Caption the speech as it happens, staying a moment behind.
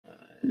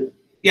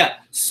Yeah.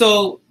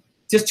 So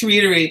just to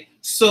reiterate,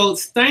 so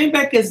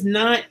Steinbeck is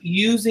not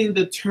using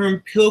the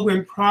term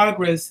pilgrim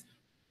progress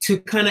to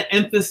kind of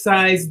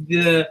emphasize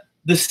the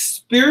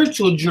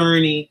spiritual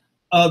journey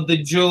of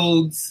the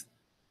Jodes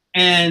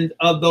and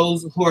of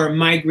those who are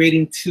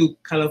migrating to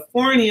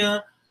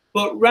California,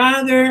 but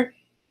rather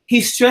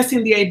he's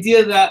stressing the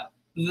idea that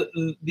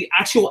the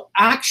actual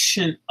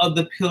action of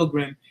the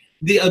pilgrim,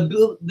 the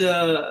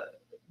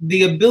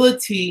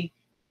ability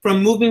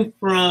from moving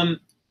from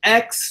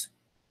X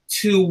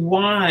to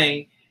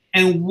Y,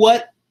 and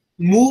what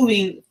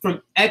moving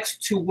from X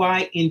to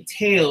Y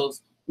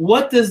entails.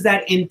 What does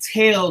that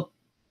entail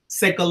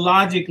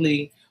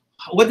psychologically?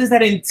 What does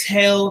that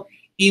entail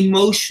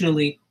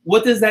emotionally?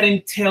 What does that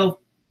entail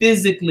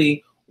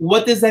physically?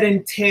 What does that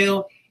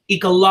entail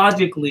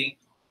ecologically?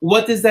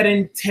 What does that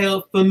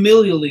entail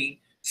familially?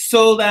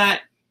 So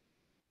that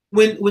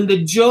when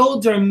the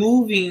Jodes are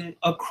moving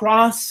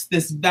across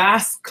this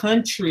vast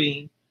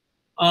country,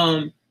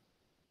 put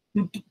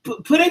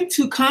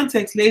into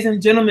context, ladies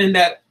and gentlemen,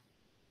 that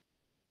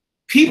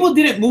people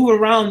didn't move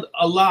around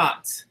a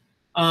lot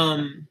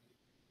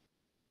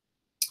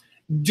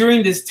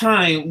during this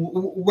time.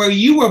 Where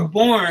you were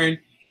born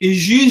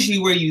is usually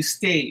where you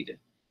stayed.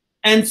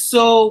 And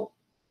so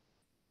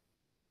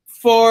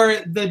for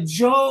the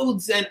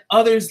Jodes and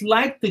others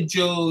like the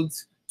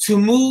Jodes to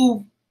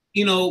move,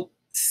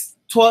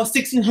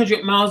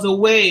 1,600 miles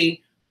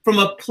away from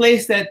a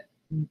place that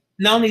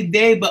not only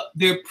they, but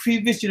their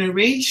previous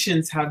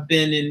generations have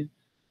been in,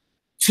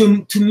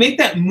 to make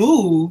that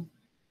move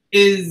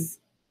is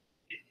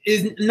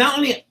not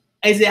only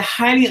is it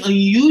highly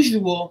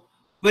unusual,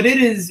 but it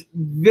is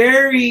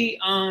very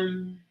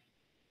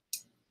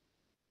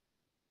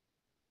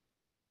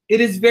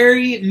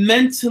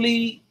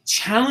mentally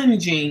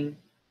challenging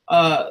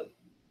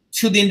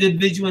to the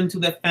individual and to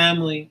the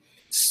family.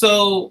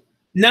 So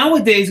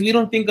nowadays we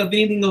don't think of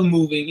anything of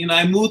moving.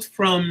 I moved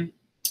from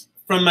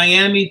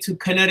Miami to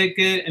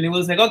Connecticut, and it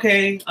was like,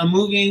 okay, I'm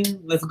moving,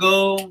 let's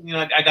go.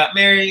 I got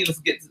married, let's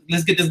get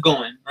this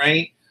going,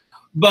 right?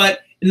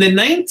 But in the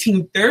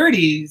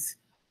 1930s,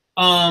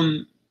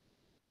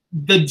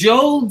 the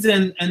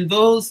Jodes and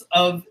those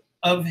of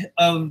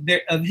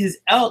his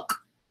ilk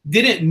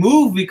didn't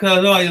move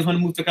because, I just want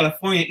to move to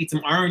California, eat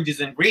some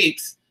oranges and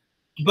grapes,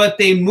 but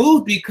they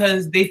moved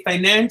because they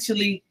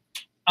financially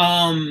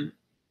and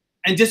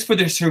just for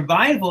their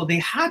survival, they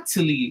had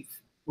to leave,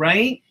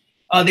 right?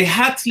 They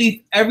had to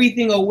leave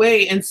everything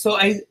away. And so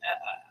I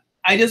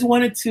just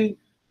wanted to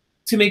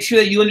make sure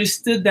that you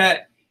understood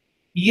that,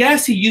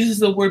 yes, he uses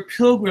the word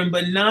pilgrim,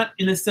 but not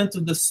in a sense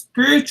of the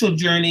spiritual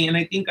journey. And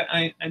I think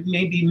I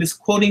may be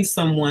misquoting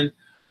someone,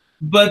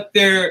 but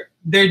their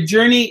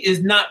journey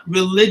is not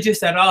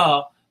religious at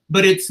all,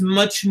 but it's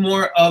much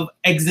more of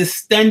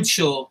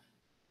existential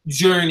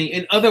journey.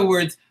 In other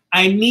words,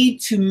 I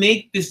need to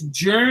make this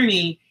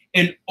journey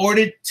in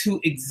order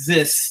to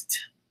exist,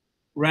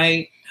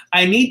 right?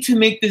 I need to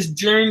make this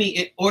journey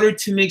in order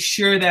to make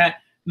sure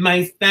that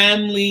my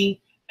family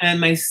and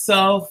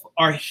myself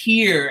are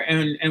here,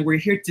 and we're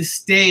here to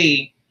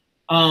stay.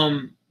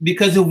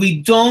 Because if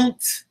we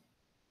don't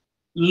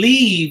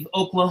leave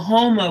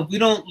Oklahoma, if we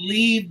don't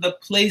leave the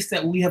place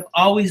that we have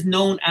always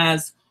known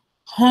as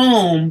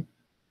home,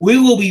 we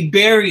will be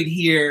buried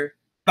here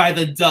by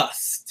the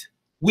dust.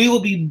 We will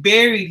be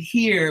buried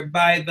here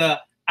by the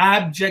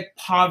abject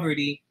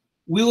poverty.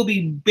 We will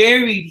be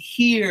buried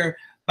here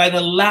by the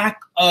lack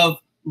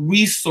of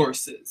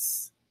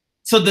resources.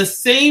 So the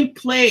same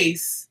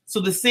place,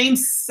 the same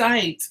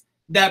site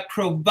that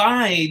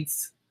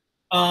provides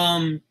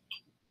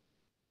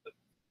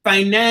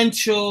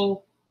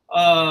financial,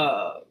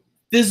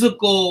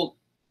 physical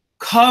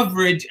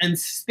coverage and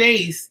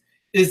space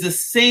is the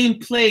same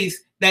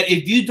place that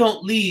if you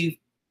don't leave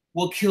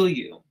will kill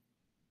you.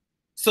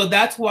 So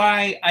that's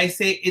why I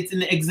say it's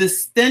an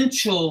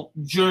existential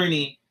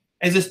journey.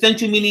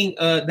 Existential meaning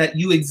that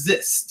you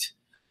exist.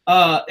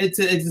 It's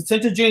an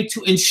existential journey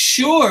to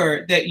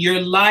ensure that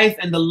your life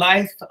and the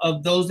life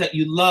of those that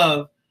you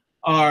love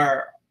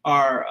are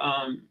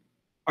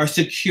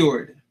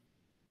secured.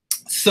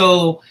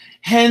 So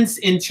hence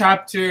in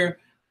chapter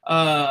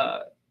 9,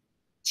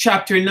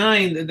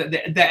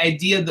 the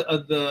idea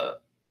of the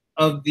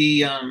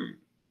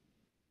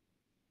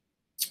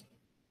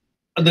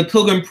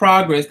Pilgrim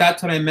Progress,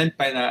 that's what I meant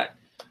by that.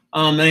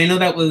 And I know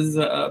that was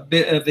a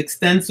bit of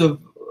extensive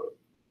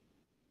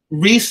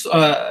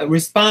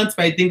response,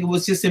 but I think it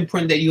was just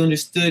important that you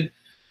understood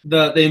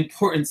the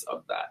importance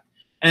of that.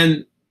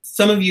 And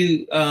some of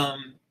you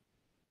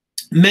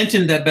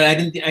mentioned that, but I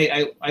didn't.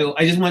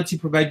 I just want to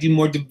provide you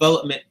more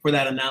development for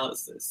that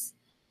analysis.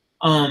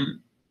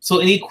 So,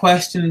 any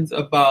questions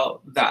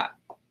about that?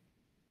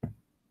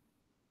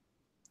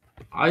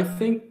 I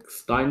think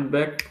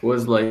Steinbeck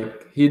was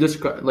like he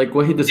described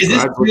what he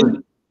described.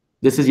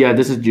 This is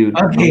Jude.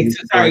 Okay,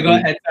 so sorry. Go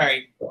ahead.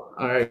 Sorry.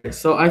 All right.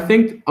 So I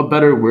think a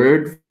better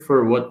word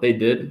for what they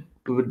did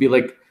would be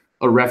like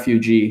a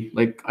refugee.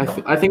 Like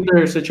I think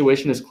their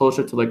situation is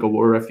closer to like a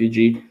war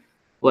refugee.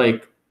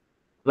 Like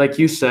like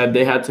you said,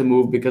 they had to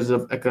move because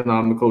of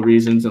economical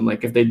reasons, and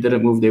like if they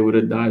didn't move, they would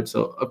have died.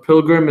 So a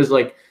pilgrim is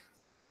like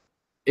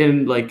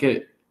in like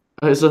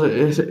it's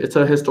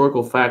a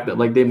historical fact that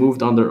like they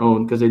moved on their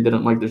own because they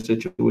didn't like their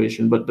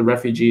situation. But the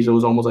refugees, it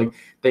was almost like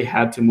they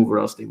had to move or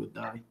else they would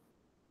die.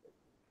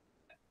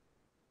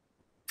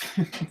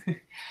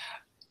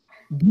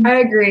 I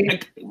agree.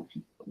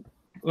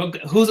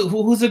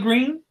 Who's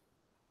agreeing?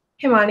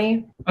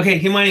 Himani. Okay,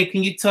 Himani,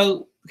 can you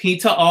tell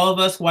all of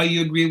us why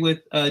you agree with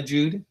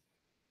Jude?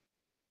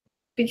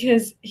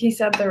 Because he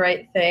said the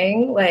right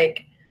thing.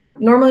 Like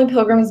normally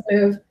pilgrims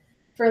move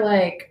for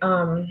like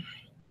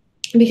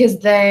because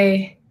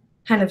they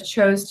kind of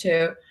chose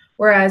to,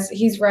 whereas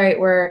he's right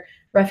where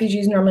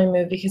refugees normally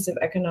move because of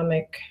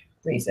economic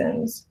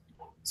reasons.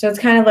 So it's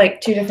kind of like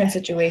two different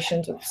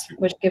situations,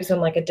 which gives them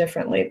like a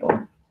different label.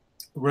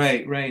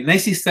 Right.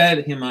 Nicely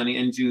said,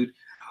 Himani and Jude.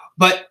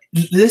 But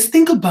let's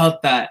think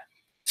about that.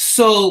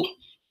 So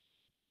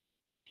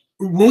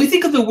when we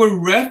think of the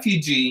word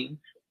refugee,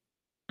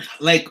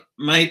 like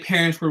my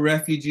parents were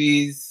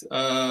refugees,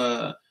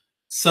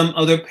 some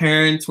other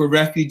parents were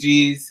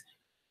refugees.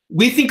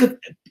 We think of,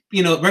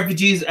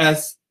 refugees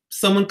as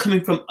someone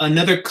coming from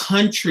another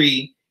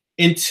country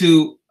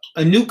into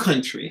a new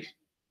country.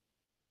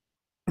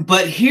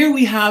 But here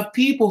we have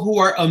people who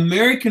are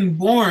American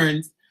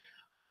born,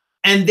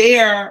 and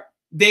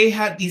they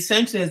had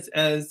essentially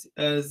as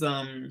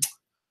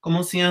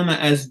como se llama,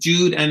 as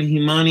Jude and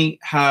Himani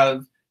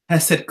has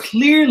said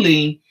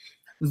clearly,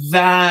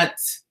 that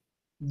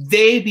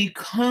they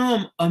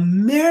become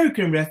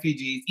American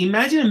refugees.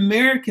 Imagine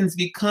Americans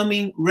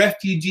becoming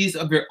refugees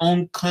of their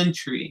own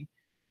country.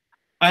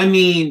 I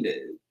mean,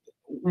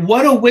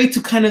 what a way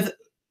to kind of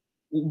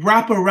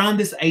wrap around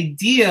this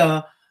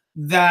idea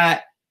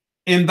that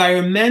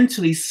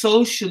environmentally,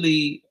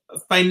 socially,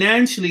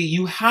 financially,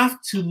 you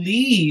have to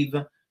leave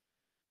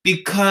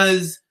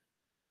because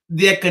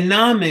the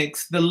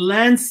economics, the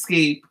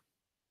landscape,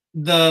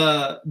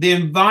 the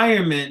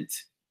environment,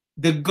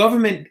 the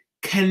government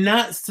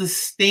cannot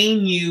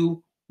sustain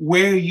you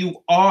where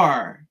you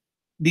are,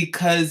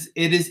 because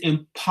it is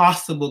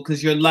impossible,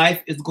 because your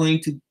life is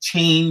going to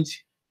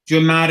change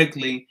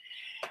dramatically.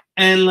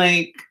 And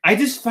like, I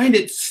just find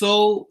it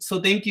so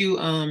thank you,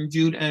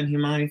 Jude and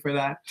Himani, for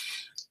that.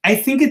 I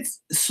think it's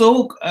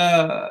so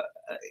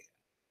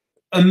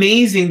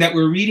amazing that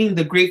we're reading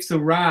the Grapes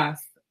of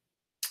Wrath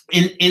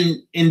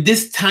in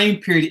this time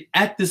period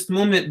at this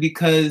moment,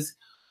 because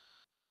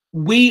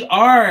we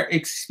are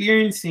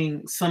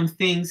experiencing some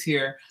things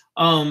here.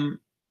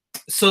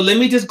 So let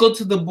me just go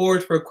to the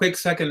board for a quick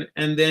second,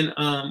 and then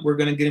we're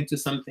gonna get into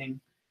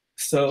something.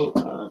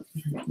 So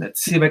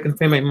let's see if I can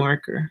find my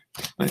marker.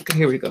 Okay,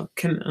 here we go.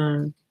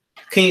 Can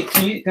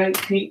you guys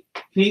can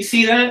you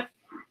see that?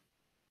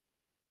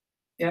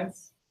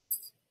 Yes?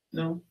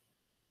 No?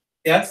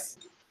 Yes?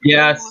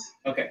 Yes.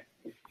 Okay.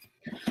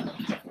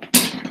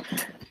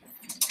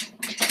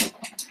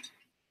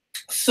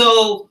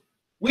 So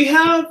we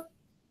have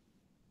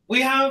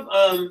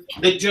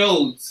the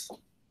Jodes.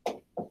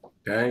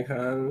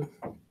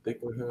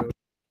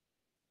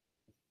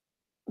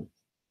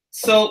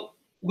 So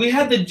we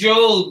have the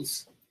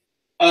Jodes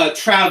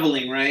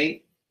traveling,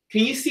 right?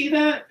 Can you see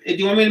that? Do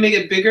you want me to make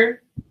it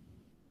bigger?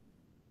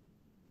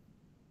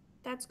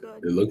 That's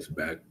good. It looks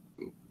bad.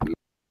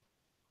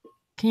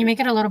 Can you make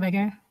it a little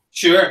bigger?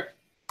 Sure.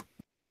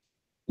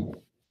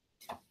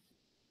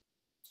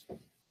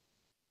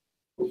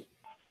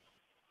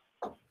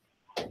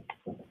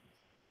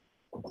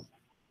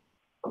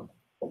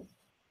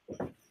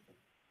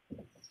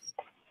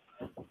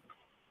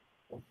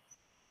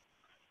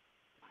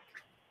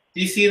 Do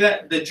you see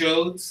that? The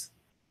Jodes?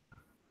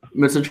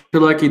 Mr.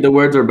 Chileki, the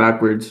words are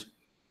backwards.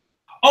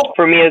 Oh,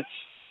 For me, it's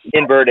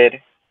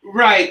inverted.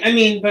 right. I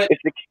mean, but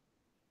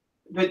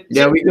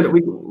yeah,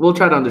 we'll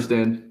try to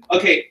understand.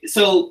 Okay,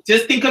 so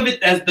just think of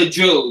it as the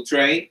Jodes,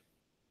 right?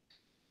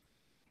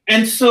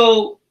 And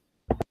so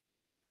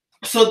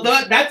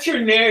that's your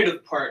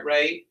narrative part,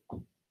 right?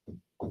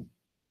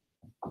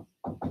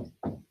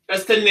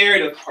 That's the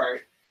narrative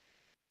part.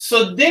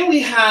 So then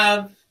we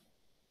have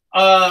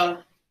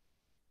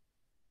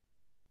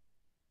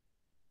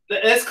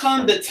let's call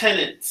them the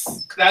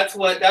tenants. That's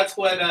what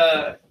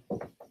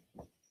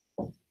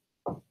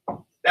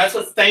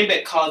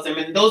Steinbeck calls them,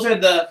 and those are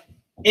the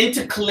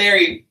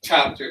intercalary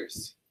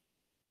chapters,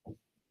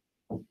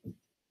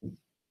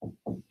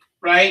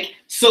 right?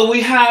 So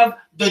we have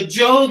the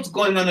Jodes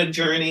going on a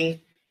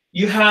journey.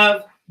 You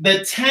have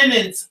the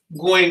tenants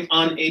going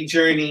on a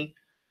journey.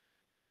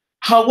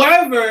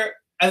 However,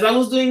 as I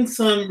was doing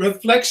some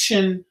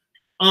reflection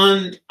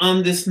on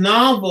this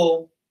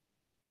novel,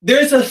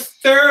 there's a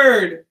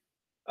third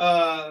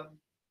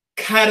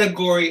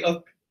category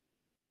of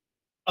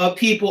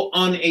people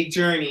on a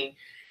journey.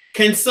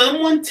 Can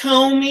someone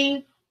tell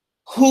me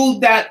who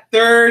that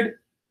third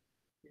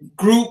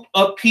group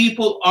of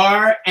people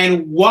are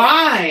and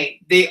why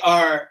they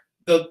are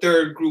the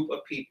third group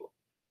of people?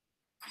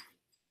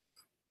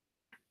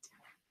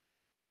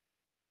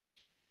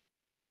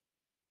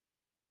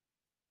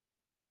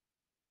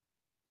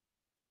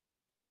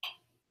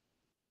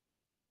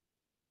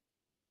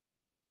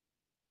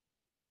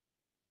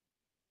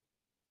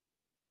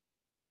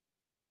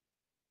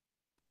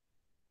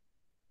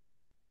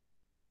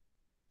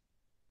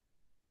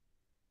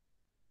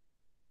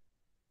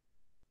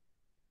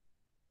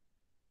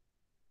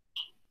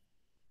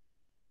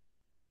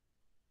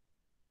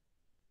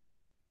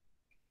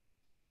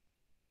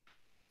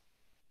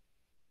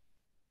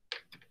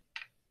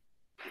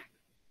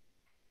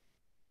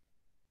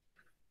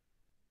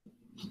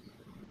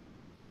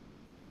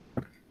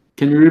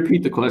 Can you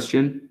repeat the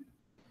question?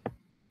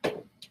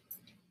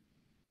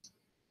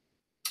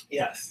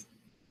 Yes.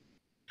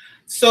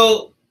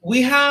 So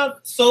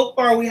so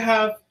far we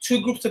have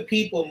two groups of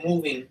people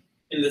moving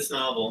in this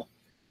novel.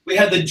 We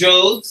have the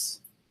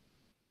Jodes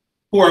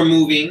who are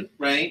moving,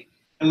 right?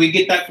 And we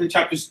get that from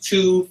chapters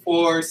 2,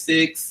 4,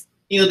 6,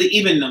 the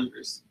even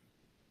numbers.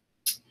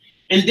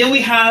 And then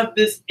we have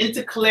this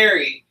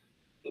intercalary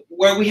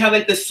where we have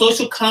like the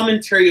social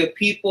commentary of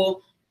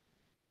people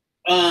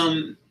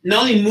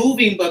not only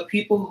moving, but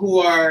people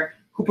who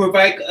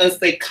provide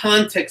us like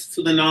context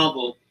to the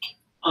novel.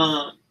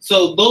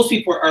 So those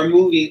people are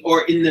moving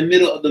or in the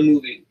middle of the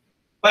moving.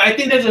 But I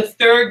think there's a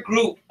third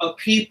group of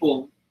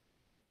people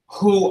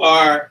who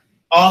are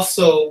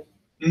also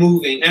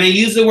moving. And I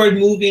use the word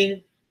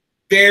moving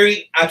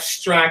very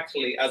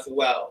abstractly as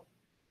well.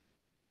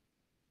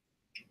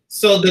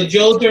 So the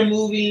Jodes are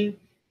moving,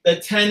 the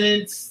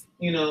tenants,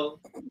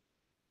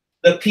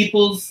 the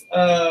people's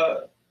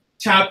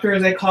chapter,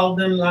 as I called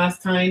them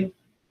last time.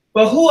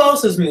 But who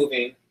else is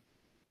moving?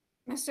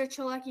 Mr.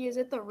 Chalecki, is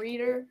it the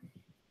reader?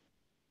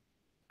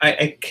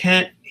 I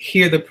can't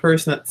hear the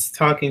person that's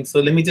talking, so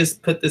let me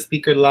just put the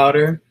speaker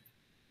louder.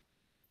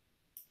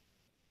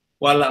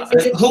 Voila.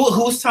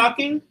 Who's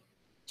talking?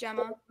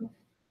 Gemma.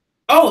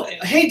 Oh,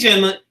 hey,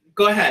 Gemma.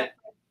 Go ahead.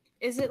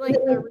 Is it like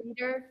the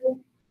reader?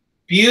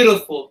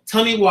 Beautiful.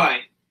 Tell me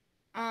why.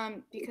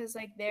 Because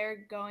like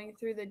they're going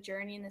through the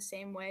journey in the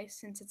same way.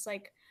 Since it's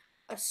like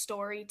a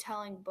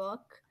storytelling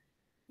book,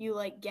 you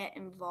like get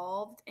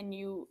involved and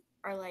you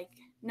are like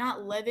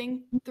not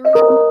living through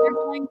what they're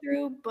going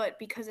through, but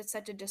because it's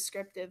such a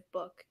descriptive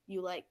book,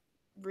 you like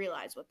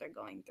realize what they're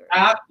going through.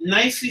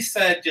 Nicely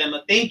said,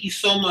 Gemma. Thank you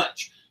so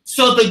much.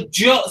 So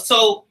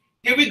so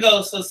here we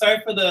go. So sorry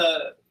for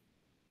the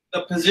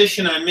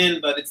position I'm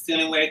in, but it's the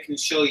only way I can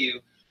show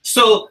you.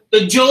 So the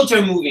Jodes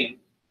are moving.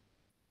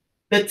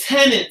 The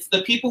tenants,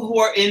 the people who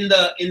are in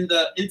the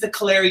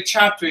intercalary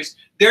chapters,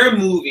 they're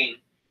moving,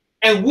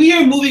 and we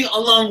are moving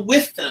along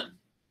with them.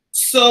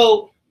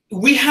 So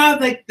we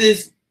have like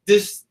this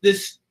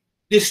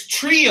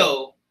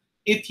trio,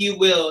 if you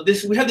will.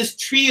 We have this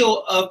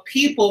trio of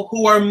people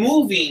who are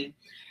moving,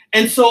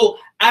 and so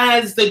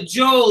as the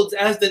Jodes,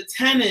 as the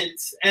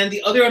tenants, and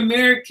the other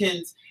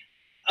Americans,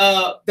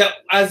 that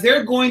as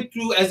they're going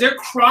through, as they're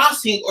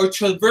crossing or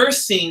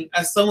traversing,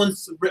 as someone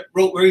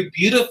wrote very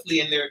beautifully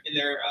in their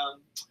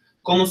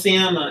 ¿cómo se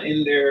llama?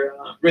 In their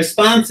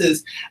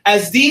responses,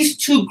 as these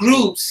two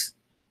groups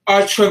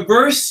are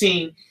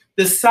traversing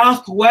the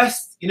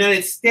Southwest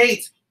United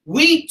States,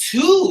 we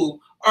too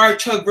are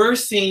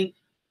traversing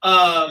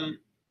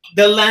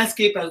the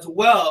landscape as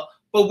well.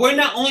 But we're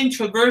not only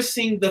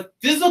traversing the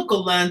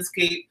physical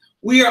landscape,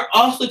 we are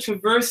also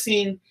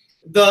traversing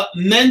the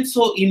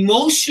mental,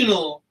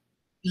 emotional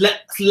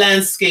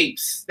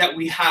landscapes that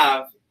we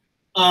have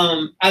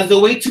as a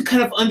way to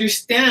kind of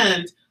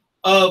understand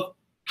of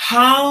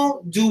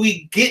how do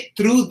we get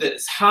through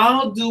this?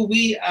 How do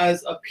we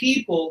as a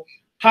people,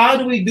 how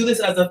do we do this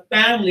as a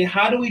family?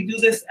 How do we do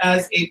this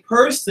as a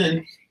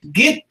person,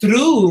 get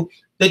through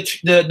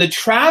the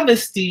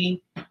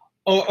travesty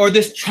or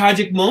this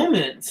tragic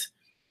moment?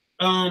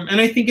 And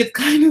I think it's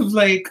kind of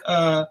like,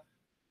 I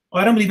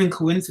don't believe in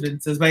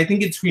coincidences, but I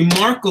think it's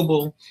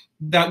remarkable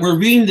that we're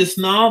reading this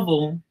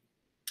novel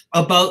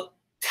about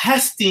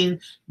testing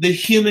the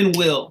human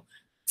will,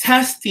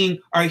 testing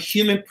our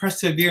human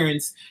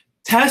perseverance,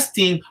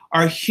 testing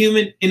our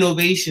human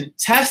innovation,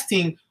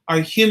 testing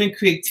our human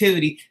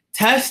creativity,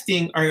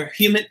 testing our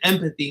human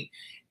empathy.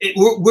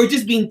 We're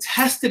just being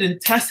tested and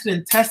tested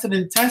and tested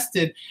and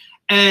tested,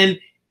 and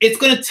it's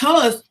going to tell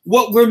us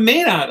what we're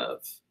made out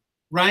of,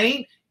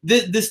 right?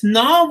 This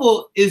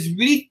novel is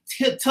really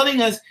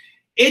telling us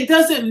it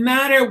doesn't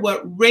matter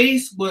what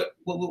race, what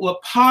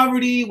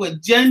poverty,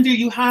 what gender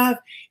you have.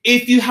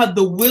 If you have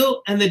the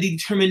will and the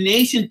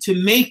determination to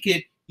make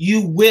it,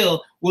 you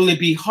will. Will it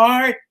be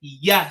hard?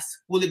 Yes.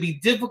 Will it be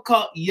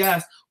difficult?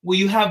 Yes. Will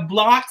you have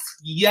blocks?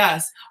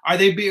 Yes. Are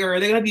there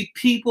going to be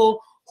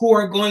people who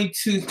are going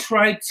to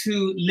try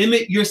to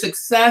limit your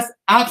success?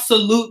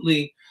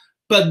 Absolutely.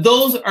 But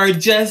those are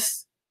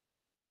just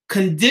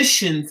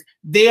conditions.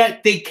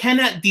 They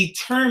cannot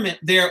determine.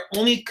 They are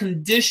only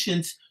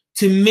conditions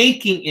to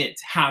making it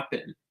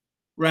happen,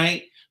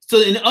 right?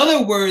 So in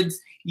other words,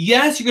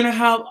 yes, you're going to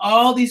have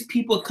all these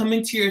people come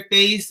into your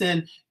face,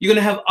 and you're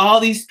going to have all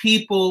these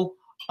people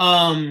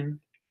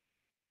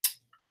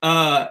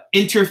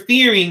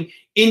interfering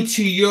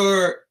into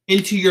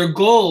your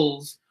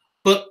goals,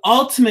 but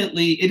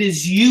ultimately it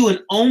is you and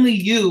only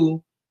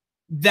you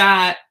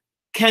that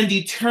can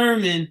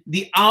determine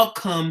the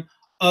outcome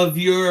of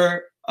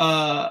your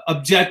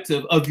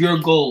objective, of your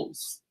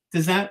goals.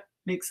 Does that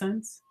make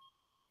sense?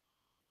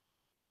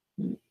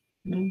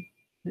 No?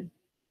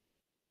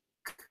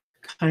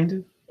 Kind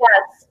of?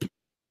 Yes.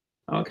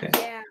 Okay.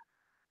 Yeah.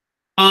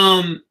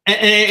 And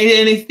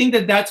I think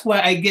that's why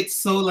I get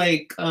so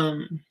like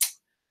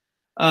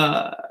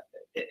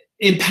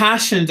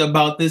impassioned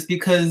about this,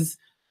 because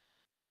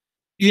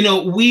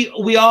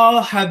we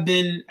all have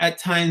been at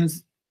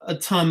times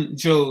Tom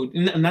Joad.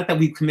 Not that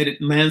we committed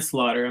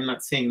manslaughter. I'm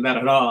not saying that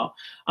at all.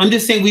 I'm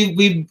just saying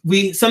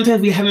we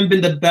sometimes we haven't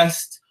been the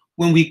best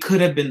when we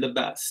could have been the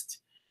best.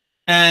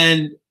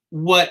 And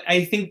what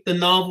I think the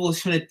novel is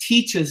trying to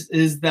teach us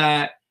is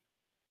that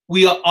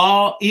we are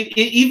all,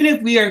 even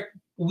if we are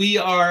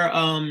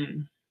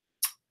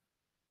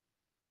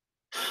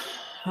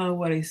how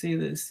would I say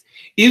this?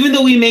 Even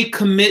though we may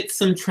commit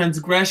some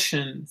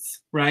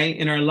transgressions, right,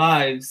 in our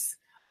lives,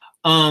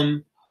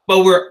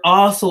 but we're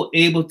also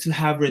able to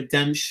have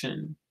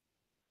redemption.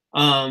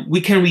 We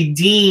can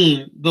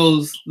redeem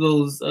those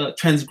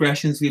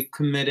transgressions we've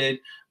committed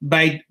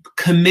by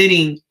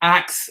committing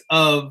acts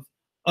of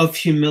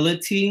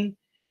humility,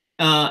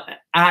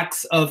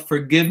 acts of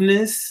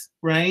forgiveness,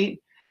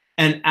 right,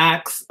 and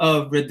acts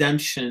of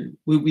redemption.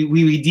 We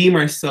redeem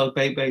ourselves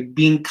by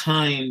being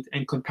kind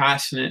and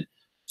compassionate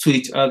to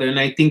each other. And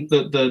I think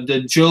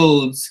the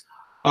Joads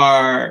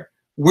are,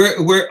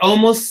 we're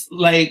almost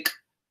like,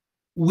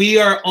 we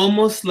are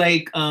almost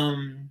like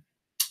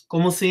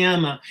 ¿cómo se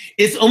llama?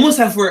 It's almost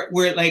as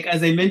we're like,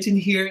 as I mentioned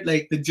here,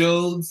 like the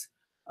Joads,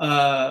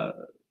 the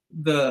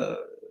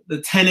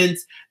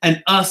tenants,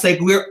 and us, like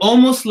we're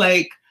almost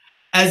like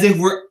as if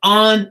we're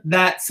on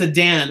that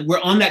sedan,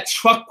 we're on that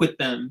truck with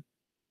them,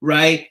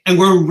 right? And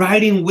we're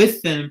riding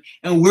with them,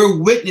 and we're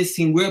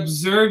witnessing, we're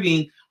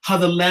observing how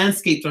the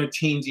landscapes are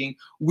changing.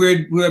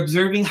 We're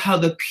observing how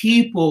the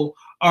people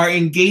are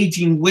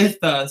engaging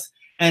with us,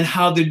 and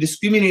how they're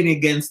discriminating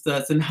against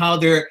us, and how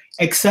they're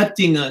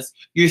accepting us.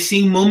 You're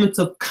seeing moments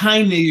of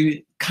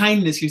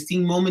kindness, you're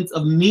seeing moments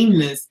of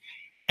meanness,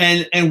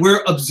 and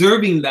we're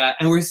observing that,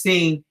 and we're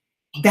saying,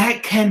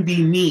 that can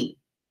be me,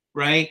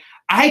 right?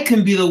 I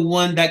can be the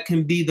one that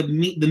can be the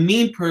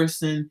mean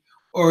person,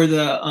 or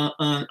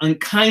the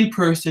unkind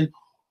person,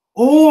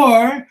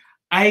 or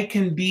I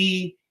can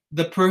be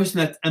the person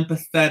that's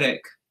empathetic.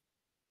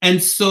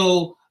 And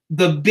so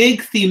the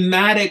big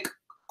thematic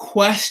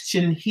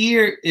question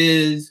here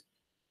is,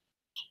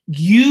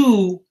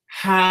 you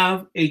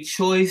have a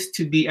choice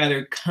to be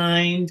either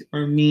kind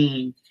or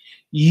mean.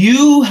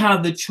 You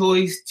have the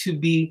choice to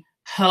be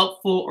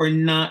helpful or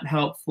not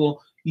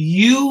helpful.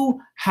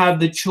 You have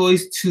the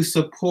choice to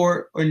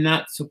support or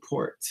not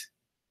support,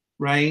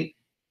 right?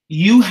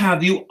 You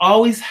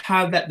always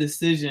have that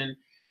decision.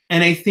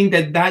 And I think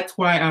that that's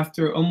why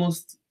after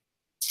almost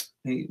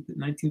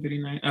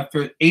 1939,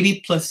 after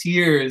 80 plus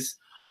years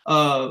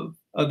of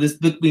this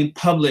book being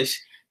published,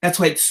 that's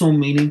why it's so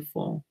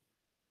meaningful.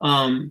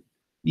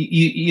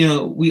 You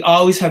know, we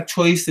always have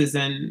choices,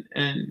 and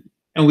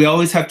we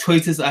always have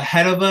choices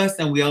ahead of us,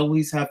 and we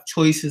always have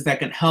choices that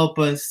can help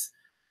us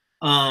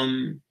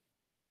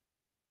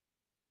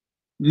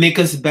make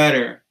us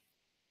better,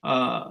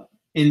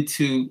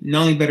 into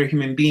not only better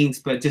human beings,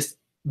 but just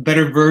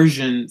better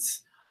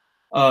versions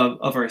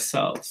of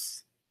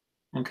ourselves.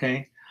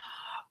 Okay.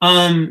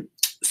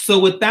 So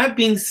with that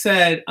being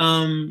said,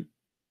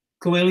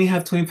 we only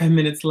have 25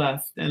 minutes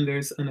left, and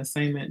there's an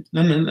assignment.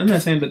 No, I'm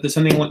not saying, but there's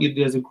something I want you to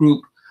do as a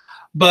group.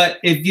 But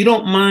if you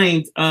don't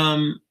mind,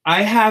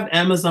 I have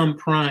Amazon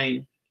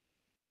Prime,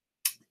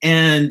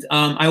 and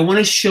I want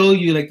to show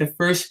you like the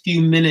first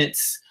few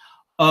minutes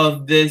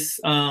of this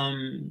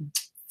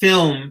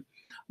film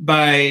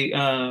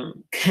by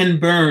Ken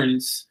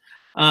Burns,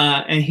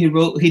 and he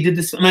did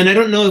this. Man, I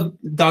don't know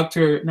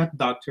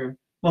if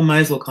well, might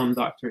as well call him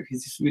Doctor.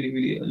 He's just really,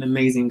 really an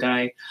amazing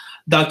guy.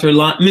 Mr.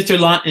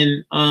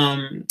 Lawton,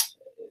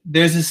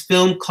 there's this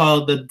film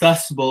called The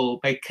Dust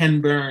Bowl by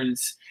Ken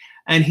Burns.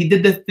 And he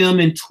did the film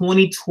in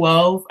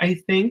 2012, I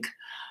think.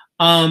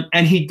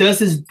 And he does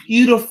this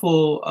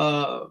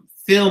beautiful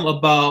film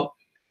about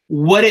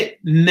what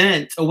it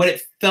meant, or what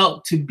it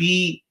felt to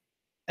be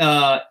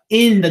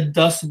in the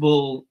Dust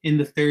Bowl in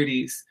the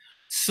 30s.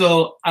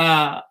 So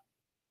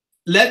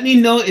let me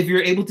know if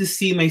you're able to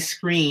see my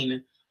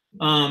screen.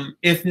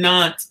 If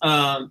not,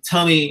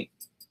 tell me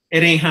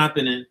it ain't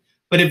happening.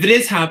 But if it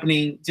is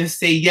happening, just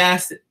say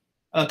yes.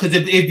 Because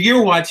if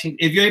you're watching,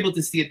 if you're able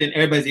to see it, then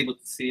everybody's able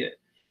to see it.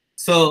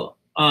 So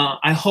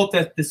I hope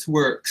that this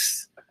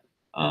works.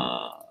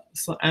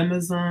 So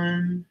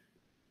Amazon.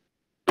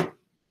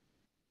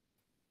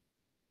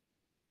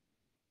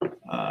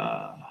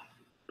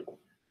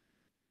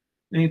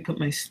 Let me put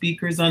my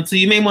speakers on. So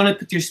you may want to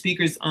put your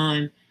speakers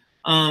on,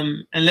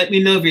 and let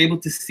me know if you're able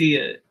to see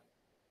it.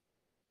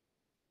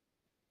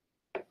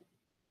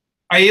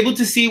 Are you able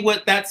to see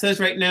what that says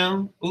right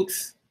now?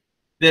 Oops.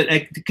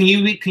 Can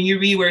you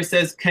read where it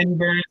says Ken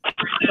Burns?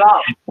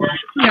 Stop.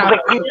 Yeah.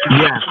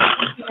 Yeah.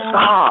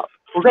 Stop.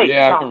 Okay,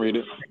 Yeah, stop. I can read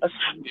it.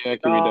 Yeah, I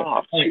can read it.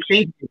 Stop. All right,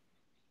 thank you.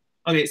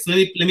 Okay, so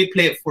let me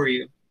play it for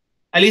you.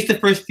 At least the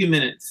first few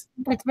minutes.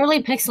 It's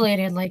really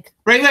pixelated, like.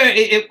 Right.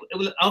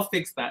 I'll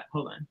fix that.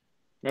 Hold on.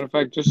 Matter of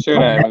fact, just share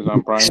that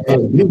Amazon Prime.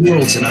 New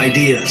worlds and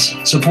ideas.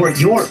 Support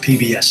your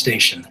PBS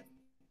station.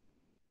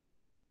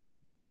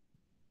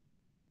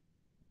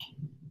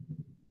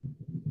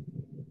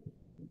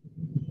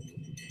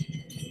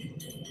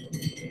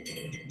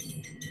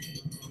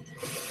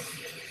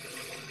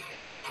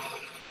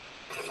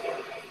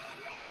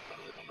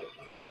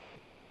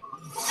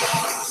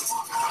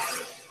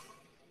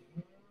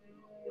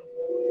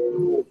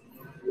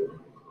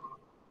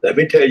 Let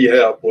me tell you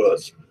how it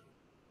was.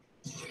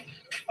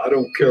 I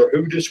don't care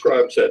who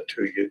describes that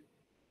to you.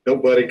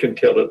 Nobody can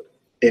tell it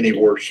any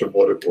worse than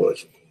what it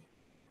was.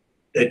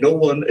 And no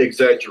one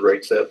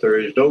exaggerates that. There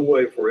is no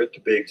way for it to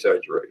be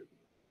exaggerated.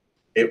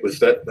 It was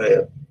that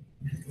bad.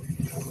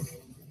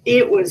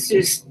 It was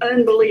just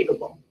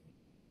unbelievable.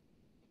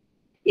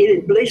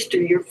 It'd blister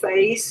your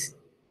face.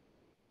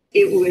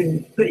 It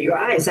would put your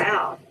eyes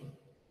out.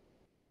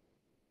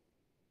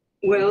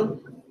 Well,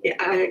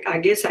 I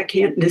guess I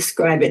can't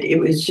describe it. It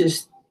was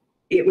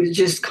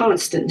just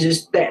constant,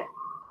 just that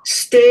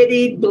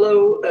steady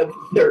blow of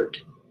dirt.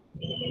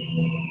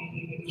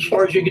 As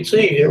far as you could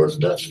see, there was a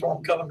dust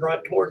storm coming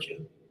right towards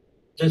you.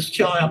 This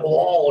giant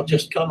wall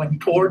just coming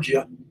towards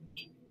you.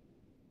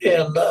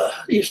 And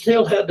you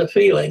still had the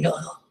feeling,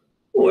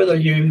 whether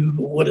you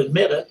would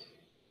admit it,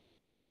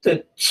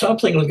 that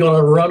something was going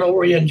to run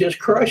over you and just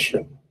crush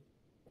you.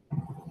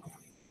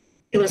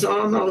 It was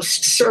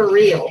almost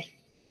surreal,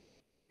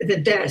 the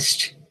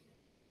dust.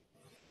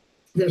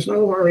 There's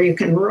nowhere you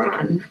can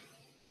run.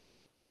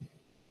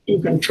 You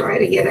can try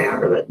to get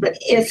out of it, but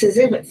it's as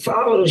if it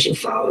follows you,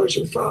 follows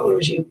you,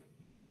 follows you.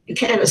 You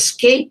can't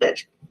escape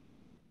it.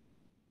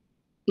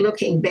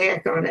 Looking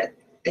back on it,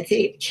 I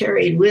think it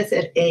carried with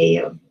it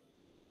a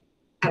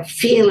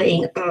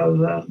feeling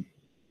of,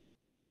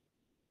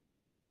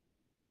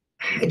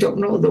 I don't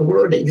know the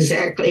word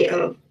exactly,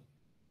 of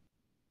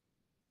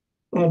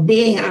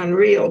being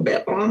unreal,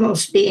 but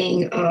almost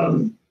being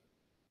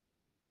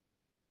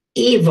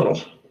evil.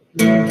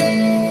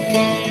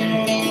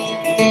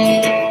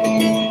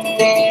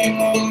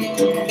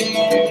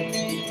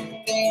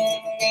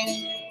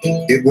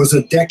 It was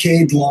a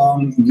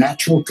decade-long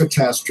natural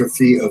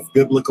catastrophe of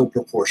biblical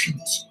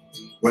proportions,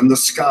 when the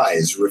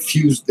skies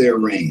refused their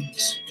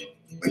rains,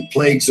 when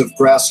plagues of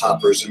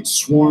grasshoppers and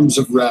swarms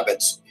of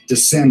rabbits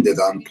descended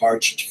on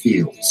parched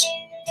fields,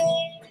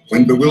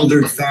 when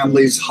bewildered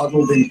families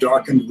huddled in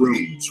darkened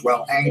rooms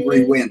while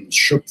angry winds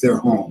shook their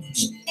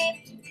homes,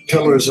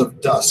 pillars of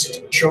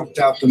dust choked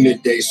out the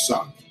midday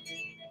sun,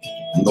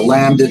 and the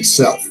land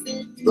itself,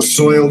 the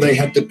soil they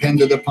had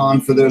depended upon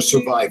for their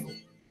survival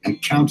and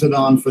counted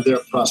on for their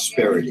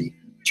prosperity,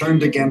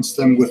 turned against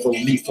them with a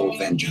lethal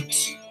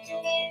vengeance.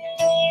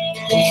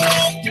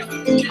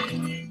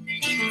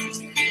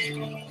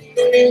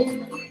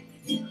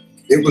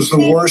 It was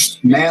the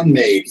worst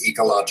man-made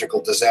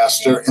ecological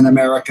disaster in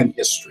American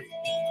history,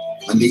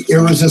 when the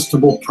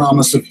irresistible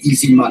promise of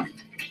easy money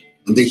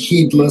and the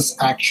heedless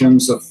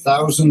actions of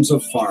thousands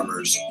of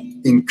farmers,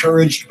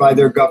 encouraged by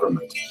their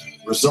government,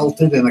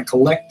 resulted in a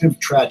collective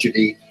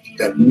tragedy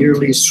that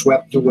nearly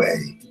swept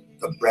away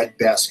the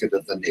breadbasket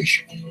of the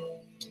nation.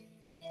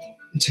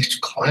 It's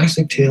a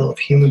classic tale of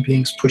human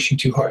beings pushing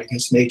too hard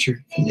against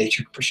nature and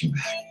nature pushing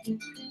back.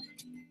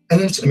 And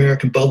that's an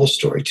American bubble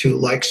story too,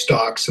 like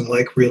stocks and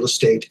like real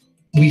estate.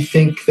 We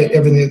think that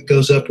everything that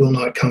goes up will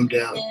not come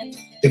down,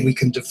 that we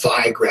can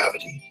defy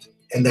gravity.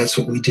 And that's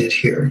what we did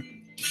here.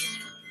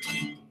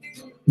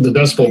 The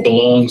Dust Bowl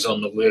belongs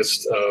on the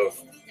list of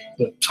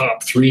the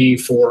top 3,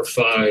 4,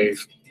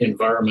 5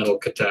 environmental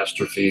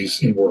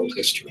catastrophes in world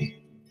history.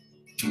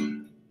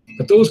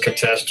 But those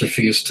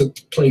catastrophes took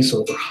place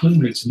over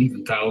hundreds and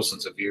even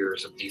thousands of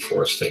years of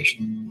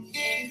deforestation.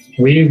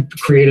 We've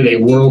created a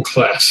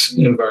world-class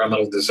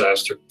environmental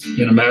disaster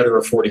in a matter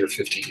of 40 or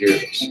 50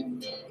 years.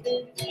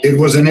 It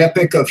was an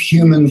epic of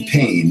human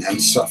pain and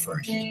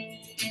suffering,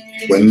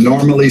 when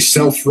normally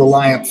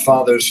self-reliant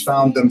fathers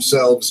found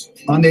themselves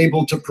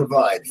unable to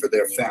provide for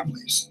their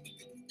families,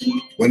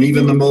 when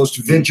even the most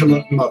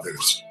vigilant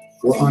mothers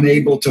were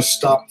unable to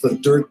stop the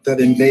dirt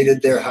that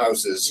invaded their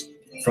houses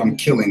from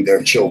killing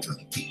their children,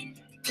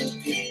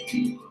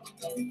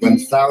 when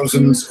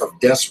thousands of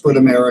desperate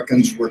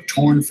Americans were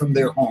torn from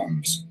their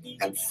homes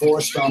and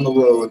forced on the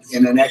road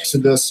in an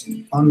exodus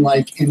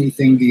unlike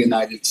anything the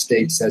United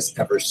States has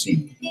ever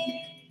seen.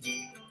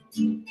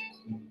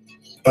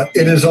 But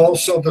it is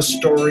also the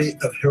story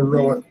of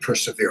heroic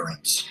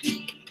perseverance,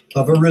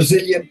 of a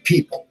resilient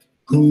people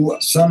who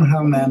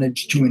somehow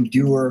managed to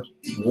endure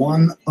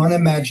one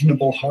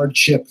unimaginable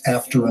hardship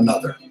after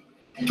another,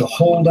 to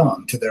hold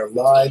on to their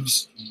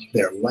lives,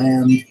 their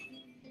land,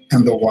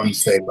 and the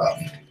ones they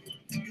loved.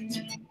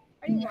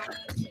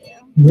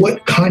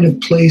 What kind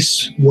of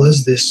place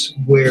was this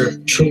where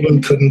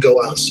children couldn't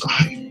go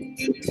outside?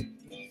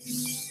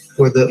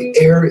 Where the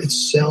air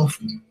itself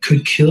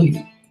could kill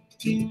you?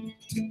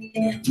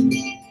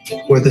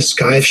 Where the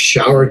sky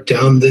showered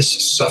down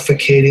this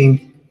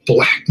suffocating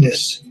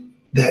blackness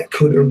that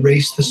could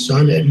erase the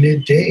sun at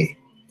midday?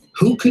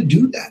 Who could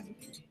do that?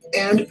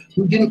 And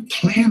we didn't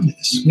plan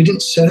this. We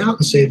didn't set out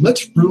and say,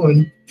 let's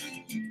ruin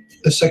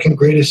the second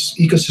greatest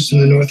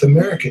ecosystem in North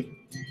America.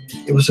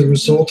 It was a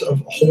result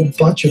of a whole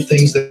bunch of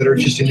things that are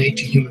just innate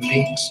to human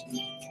beings.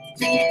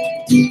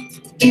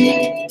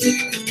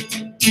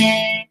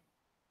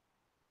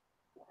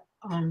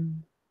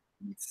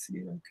 Let's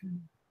see, okay.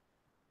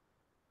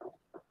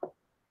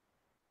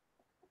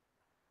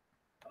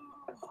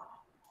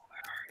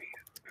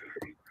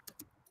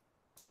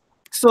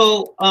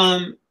 So,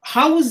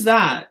 how was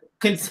that?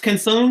 can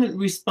someone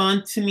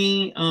respond to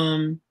me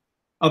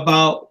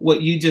about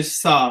what you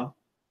just saw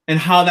and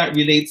how that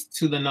relates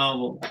to the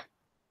novel?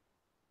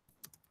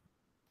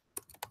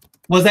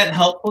 Was that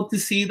helpful to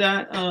see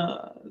that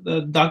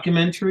the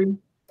documentary?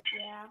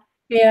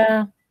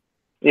 Yeah.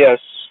 Yes.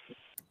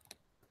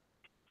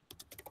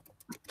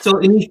 So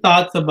any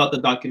thoughts about the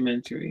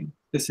documentary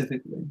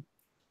specifically?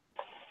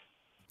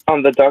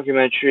 The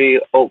documentary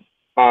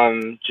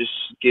just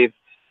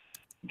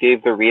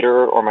gave the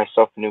reader or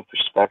myself a new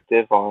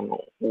perspective on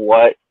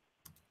what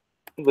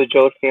the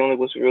Joad family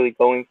was really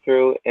going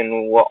through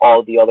and what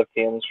all the other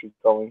families were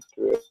going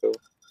through.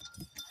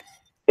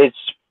 It's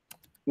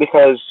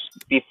because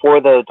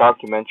before the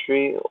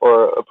documentary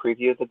or a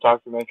preview of the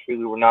documentary,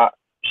 we were not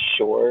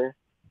sure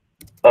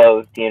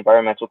of the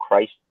environmental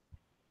crisis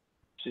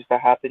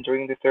that happened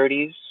during the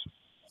 30s.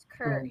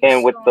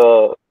 And with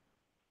the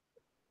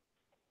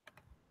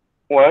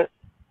what?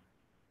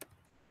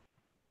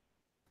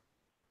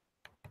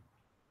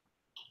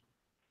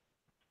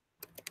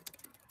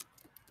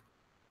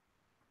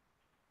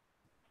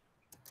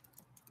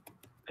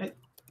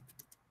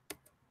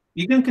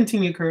 You can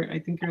continue, Kurt. I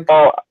think you're okay.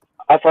 Oh,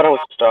 I thought I was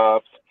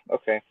stopped.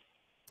 Okay.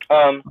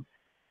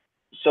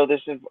 So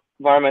this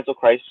environmental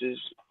crisis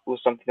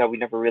was something that we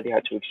never really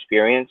had to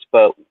experience,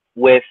 but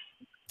with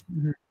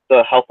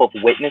the help of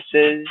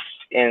witnesses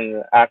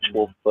and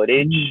actual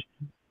footage,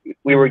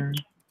 we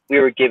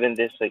were given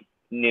this like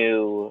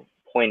new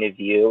point of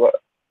view,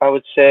 I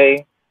would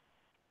say,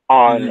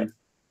 on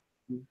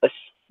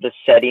the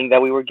setting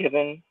that we were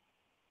given.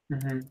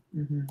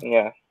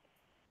 Yeah.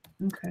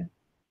 Okay.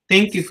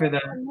 Thank you for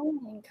that.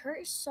 Annoying.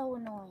 Kurt is so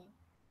annoying.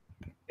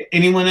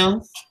 Anyone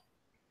else?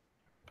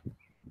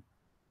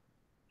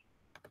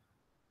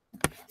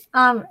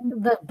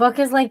 The book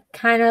is like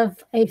kind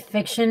of a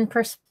fiction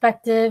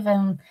perspective,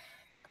 and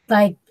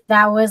like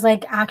that was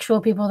like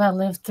actual people that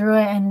lived through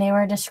it and they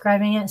were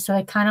describing it, so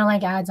it kind of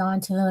like adds on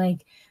to the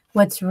like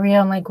what's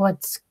real and like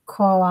what's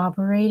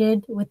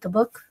corroborated with the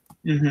book.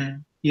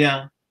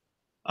 Yeah.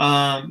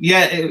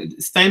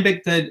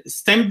 Steinbeck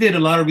did a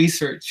lot of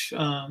research.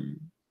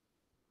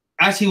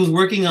 Actually, he was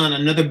working on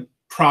another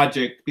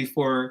project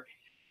before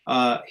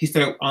he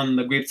started on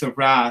the Grapes of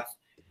Wrath,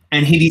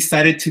 and he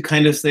decided to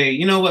kind of say,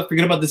 you know what,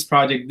 forget about this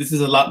project. This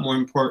is a lot more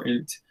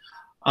important.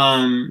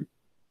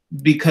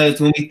 Because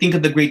when we think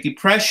of the Great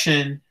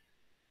Depression,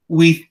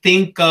 we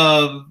think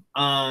of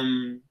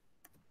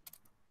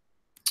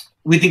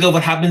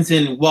what happens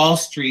in Wall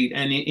Street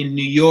and in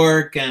New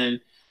York,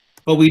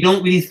 but we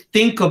don't really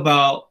think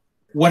about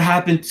what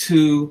happened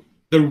to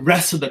the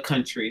rest of the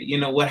country. You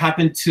know, what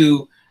happened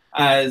to,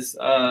 as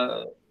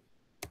the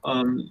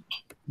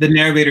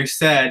narrator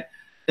said,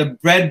 the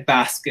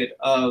breadbasket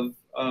of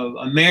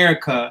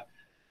America,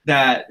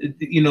 that,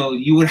 you know,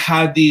 you would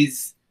have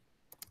these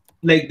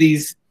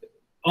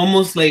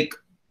almost like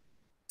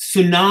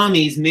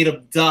tsunamis made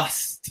of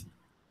dust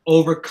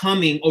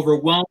overwhelming.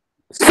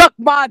 Suck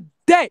my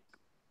dick.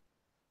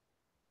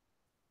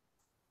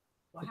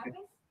 What happened?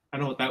 I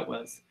don't know what that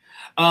was.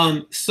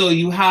 So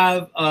you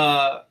have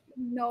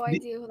No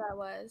idea who that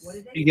was.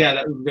 yeah,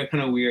 that was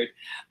kind of weird.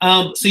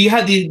 So you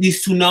had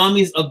these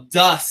tsunamis of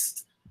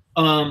dust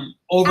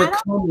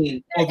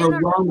overwhelming.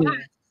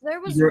 There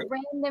was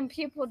random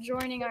people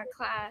joining our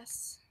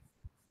class.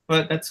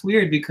 But that's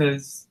weird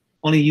because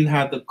only you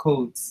have the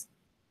codes.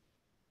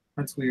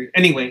 That's weird.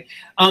 Anyway,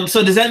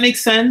 so does that make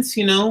sense?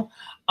 You know,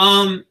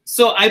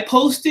 so I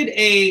posted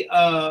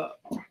an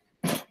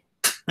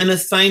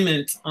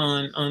assignment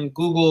on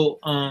Google.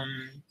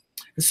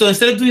 So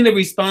instead of doing the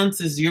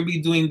responses, you'll be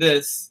doing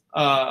this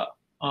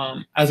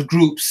as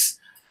groups.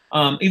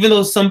 Even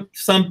though some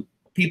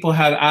people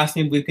have asked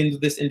me if we can do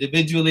this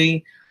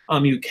individually,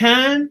 you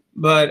can,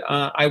 but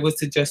I would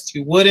suggest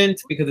you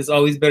wouldn't, because it's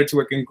always better to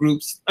work in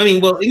groups. I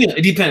mean, well, you know,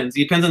 it depends.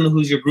 It depends on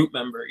who's your group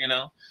member, you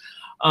know.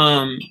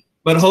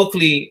 But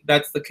hopefully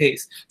that's the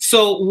case.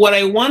 So what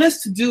I want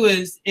us to do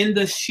is, in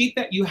the sheet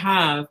that you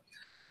have,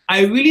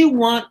 I really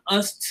want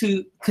us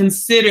to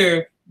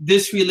consider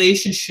this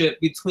relationship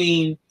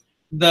between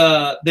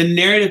the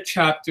narrative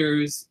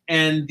chapters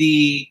and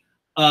the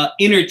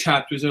inner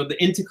chapters, or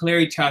the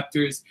intercalary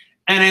chapters.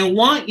 And I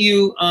want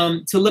you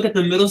to look at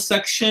the middle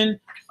section.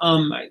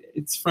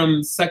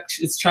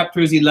 It's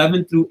chapters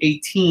 11 through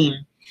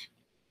 18.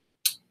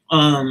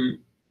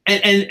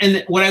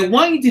 And what I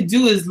want you to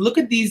do is look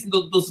at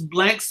those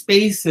blank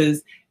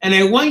spaces, and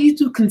I want you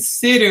to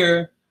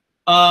consider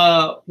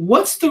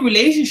what's the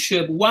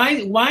relationship?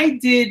 Why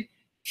did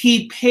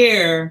he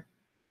pair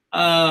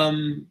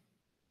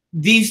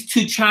these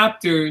two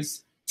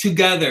chapters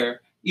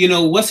together? You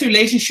know, what's the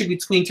relationship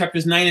between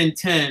chapters 9 and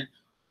 10?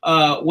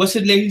 What's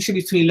the relationship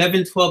between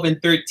 11, 12,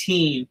 and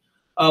 13?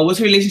 What's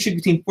the relationship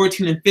between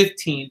 14 and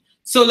 15?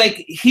 So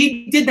like,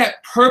 he did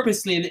that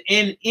purposely,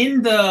 and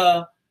in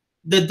the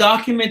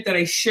document that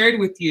I shared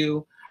with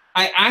you,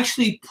 I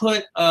actually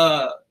put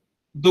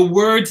the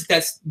words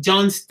that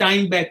John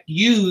Steinbeck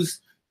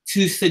used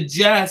to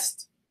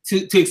suggest,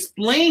 to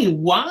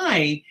explain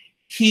why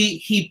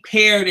he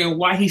paired and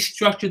why he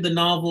structured the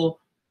novel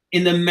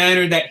in the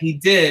manner that he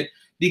did,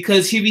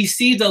 because he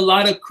received a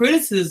lot of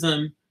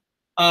criticism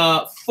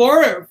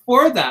for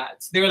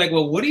that. They were like,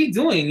 well, what are you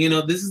doing? You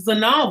know, this is a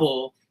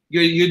novel.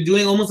 You're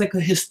doing almost like a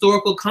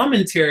historical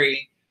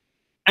commentary.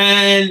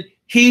 And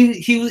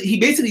he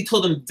basically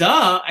told them,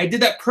 duh, I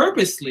did that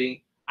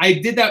purposely. I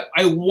did that.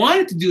 I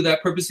wanted to do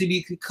that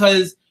purposely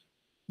because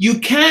you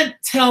can't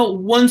tell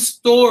one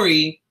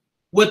story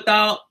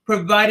without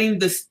providing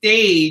the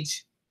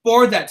stage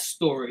for that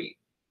story.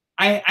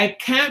 I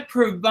can't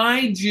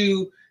provide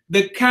you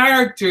the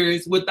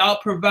characters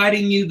without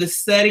providing you the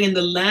setting and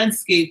the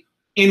landscape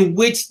in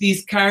which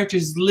these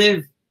characters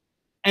live.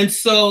 And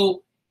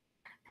so,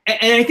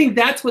 and I think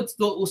that's what's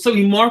so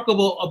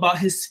remarkable about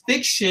his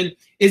fiction,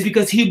 is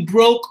because he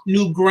broke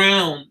new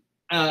ground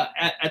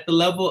at the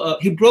level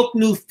of, he broke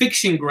new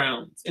fiction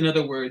grounds, in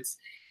other words.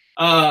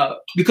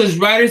 Because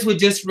writers would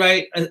just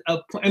write I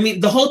mean,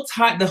 the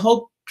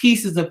whole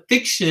piece is a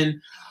fiction,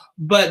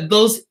 but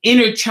those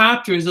inner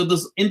chapters, or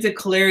those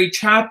intercalary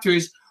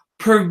chapters,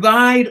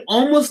 provide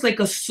almost like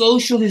a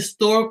social,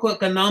 historical,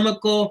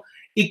 economical,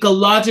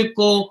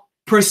 ecological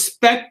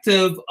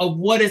perspective of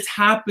what is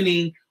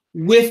happening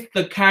with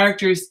the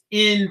characters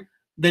in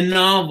the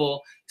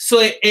novel. So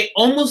it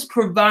almost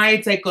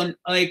provides like an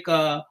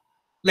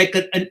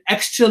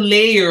extra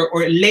layer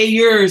or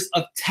layers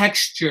of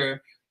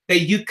texture,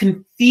 that you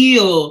can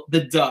feel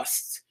the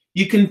dust,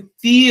 you can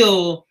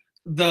feel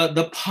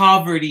the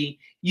poverty,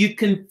 you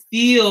can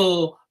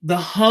feel the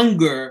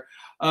hunger,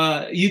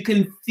 you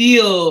can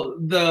feel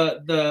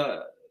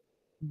the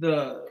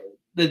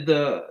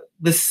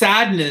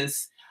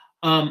sadness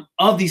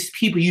of these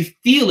people. You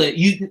feel it.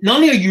 You not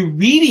only are you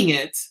reading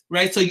it,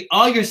 right? So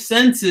all your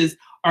senses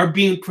are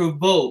being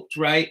provoked,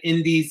 right?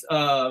 In these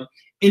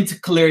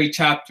intercalary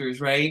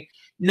chapters, right?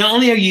 Not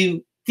only are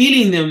you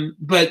feeling them,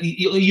 but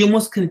you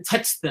almost can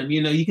touch them.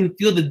 You know, you can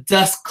feel the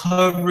dust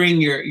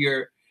covering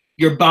your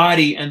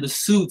body and the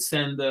suits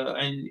and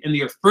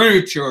your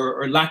furniture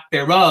or lack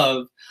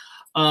thereof.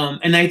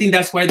 And I think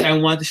that's why I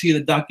wanted to show you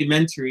the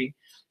documentary.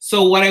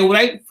 So what I would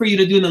like for you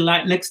to do in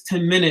the next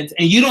 10 minutes,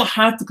 and you don't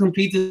have to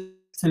complete this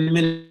 10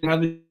 minutes,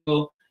 have it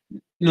go, you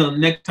know,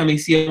 next time I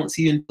won't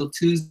see you until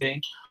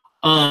Tuesday.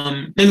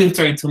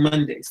 Until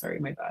Monday, sorry,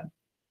 my bad.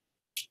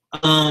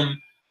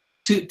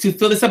 To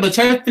fill this up, but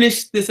try to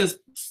finish this as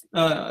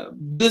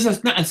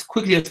not as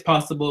quickly as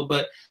possible,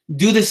 but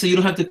do this so you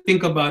don't have to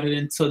think about it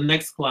until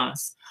next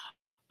class.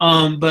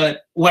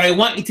 But what I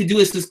want you to do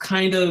is just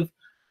kind of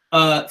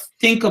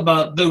think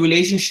about the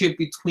relationship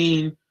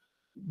between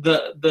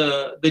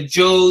the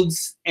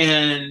Jodes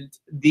and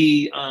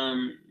the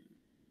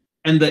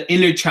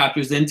inner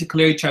chapters, the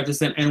intercalary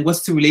chapters, and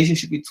what's the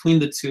relationship between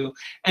the two.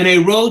 And I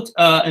wrote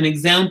an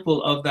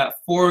example of that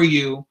for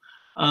you,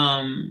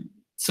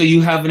 so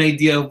you have an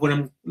idea of what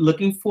I'm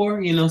looking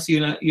for, you know, so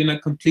you're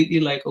not completely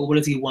like, oh, what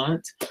does he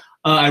want?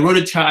 I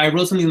wrote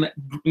something that,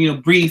 you know,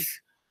 brief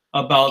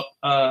about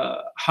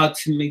how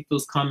to make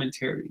those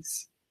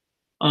commentaries.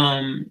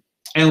 And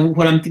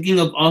what I'm thinking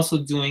of also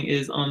doing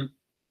is on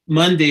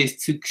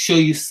Mondays to show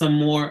you some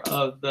more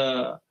of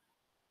the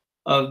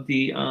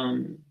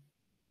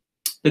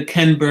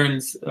Ken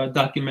Burns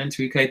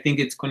documentary, because I think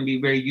it's going to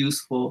be very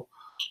useful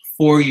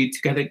for you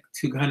to kind of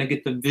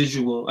get the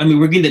visual. I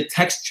mean, we're getting the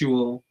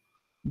textual,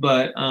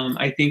 but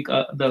I think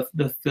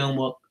the film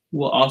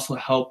will also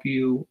help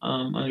you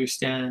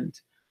understand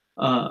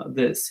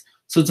this.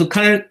 So to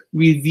kind of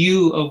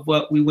review of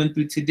what we went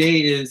through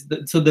today is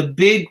the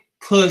big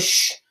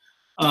push,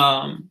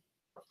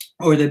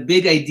 or the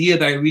big idea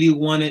that I really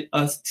wanted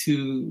us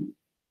to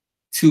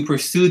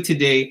pursue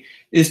today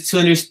is to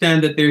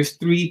understand that there's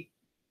three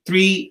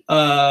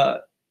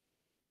of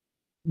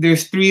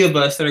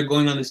us that are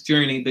going on this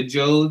journey: the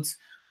Jodes,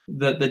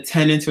 the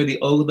tenants, or the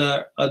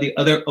other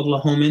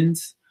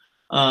Oklahomans,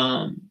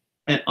 and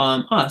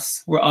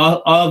us. We're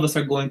all of us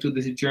are going through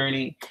this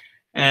journey,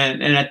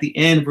 and at the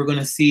end we're going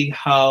to see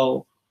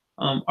how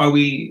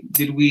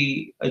did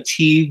we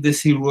achieve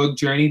this heroic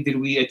journey? Did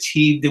we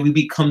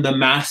become the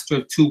master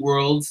of two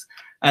worlds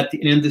at the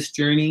end of this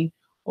journey,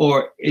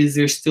 or is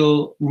there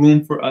still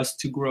room for us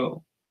to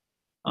grow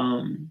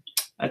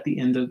at the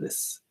end of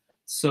this?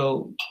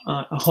 So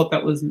I hope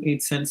that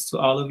made sense to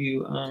all of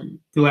you.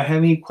 Do I have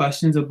any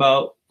questions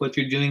about what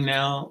you're doing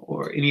now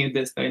or any of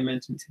this that I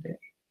mentioned today?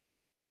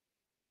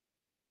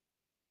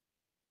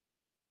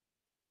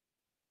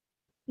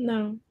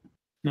 No.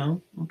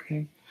 No?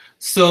 Okay.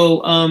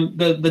 So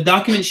the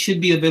document should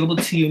be available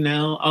to you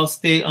now. I'll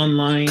stay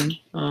online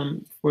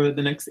for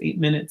the next 8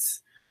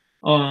 minutes,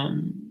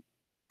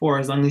 for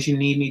as long as you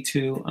need me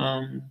to.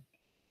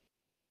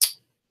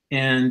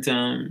 And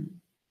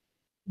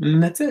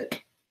that's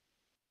it.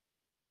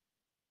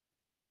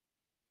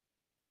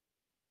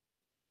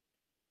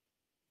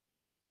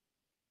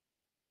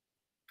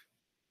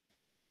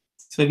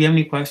 So if you have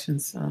any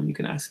questions, you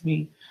can ask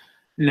me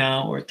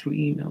now or through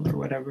email or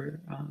whatever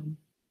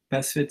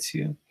best fits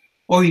you.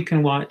 Or you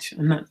can watch, if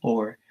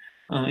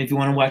you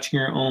want to watch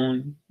your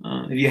own,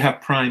 if you have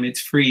Prime, it's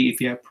free.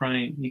 If you have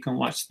Prime, you can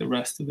watch the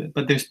rest of it.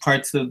 But there's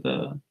parts of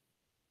the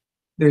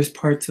there's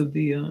parts of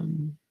the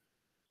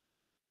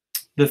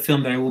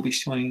film that I will be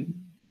showing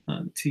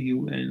to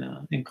you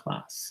in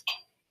class.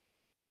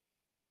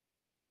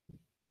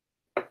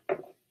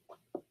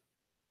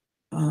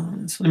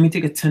 So let me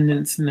take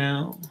attendance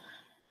now,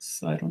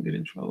 so I don't get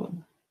in trouble.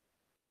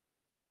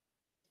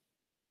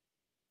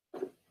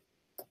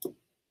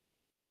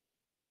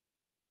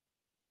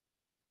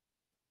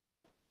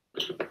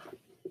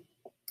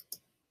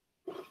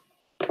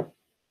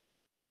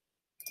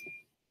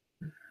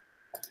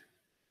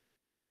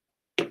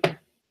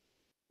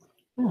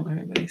 Oh,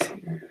 everybody's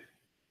here.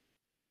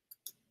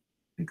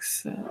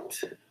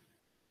 Except,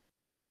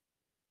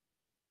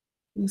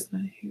 who's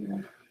not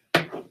here?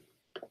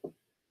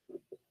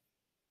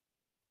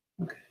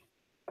 Okay.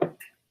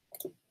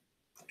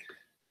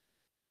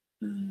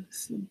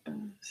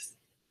 Sebastian.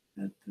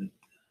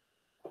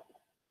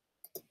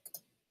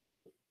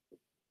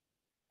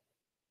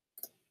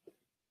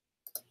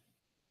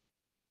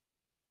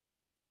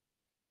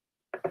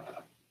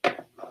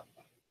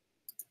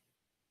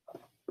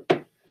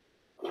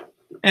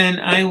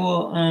 And I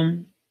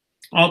will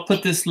I'll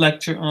put this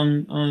lecture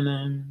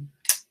on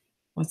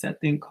what's that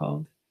thing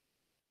called?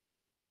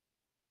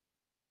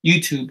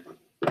 YouTube.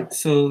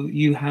 So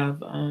you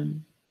have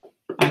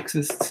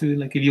access to,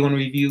 like, if you want to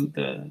review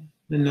the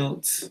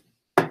notes.